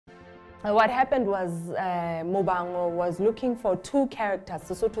What happened was Mobango was looking for 2 characters,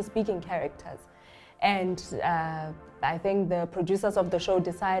 Sesotho-speaking characters. And I think the producers of the show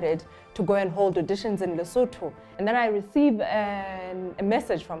decided to go and hold auditions in Lesotho. And then I received a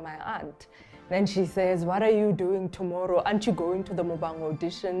message from my aunt. Then she says, "What are you doing tomorrow? Aren't you going to the Mobango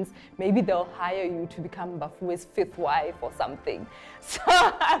auditions? Maybe they'll hire you to become Bafue's 5th wife or something." So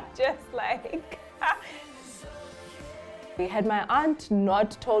I'm just like... Had my aunt not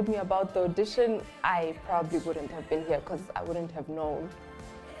told me about the audition, I probably wouldn't have been here because I wouldn't have known.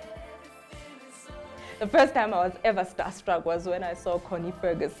 The first time I was ever starstruck was when I saw Connie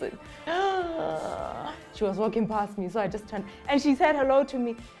Ferguson. She was walking past me, so I just turned and she said hello to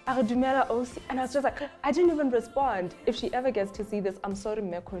me. And I was just like, I didn't even respond. If she ever gets to see this, I'm sorry,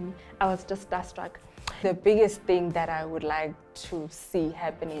 Connie. I was just starstruck. The biggest thing that I would like to see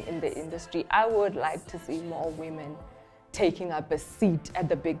happening in the industry, I would like to see more women taking up a seat at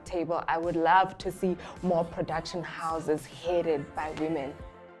the big table. I would love to see more production houses headed by women.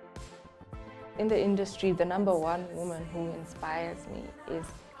 In the industry, the #1 woman who inspires me is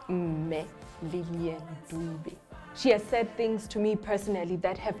Mme Lillian Dube. She has said things to me personally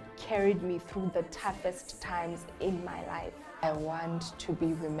that have carried me through the toughest times in my life. I want to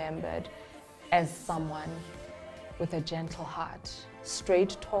be remembered as someone with a gentle heart,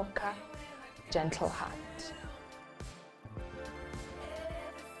 straight talker, gentle heart.